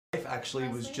wife actually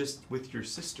was just with your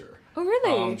sister. Oh,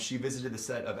 really? She visited the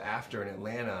set of After in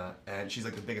Atlanta, and she's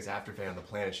like the biggest After fan on the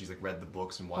planet. She's like read the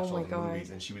books and watched all the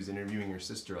movies, and she was interviewing your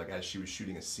sister like as she was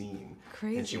shooting a scene.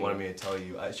 Crazy. And she wanted me to tell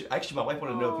you. Actually, my wife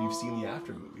wanted to know if you've seen the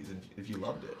After movies and if you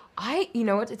loved it. You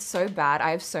know what? It's so bad.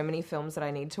 I have so many films that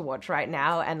I need to watch right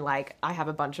now, and like I have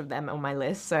a bunch of them on my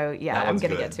list. So yeah, I'm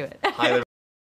gonna get to it.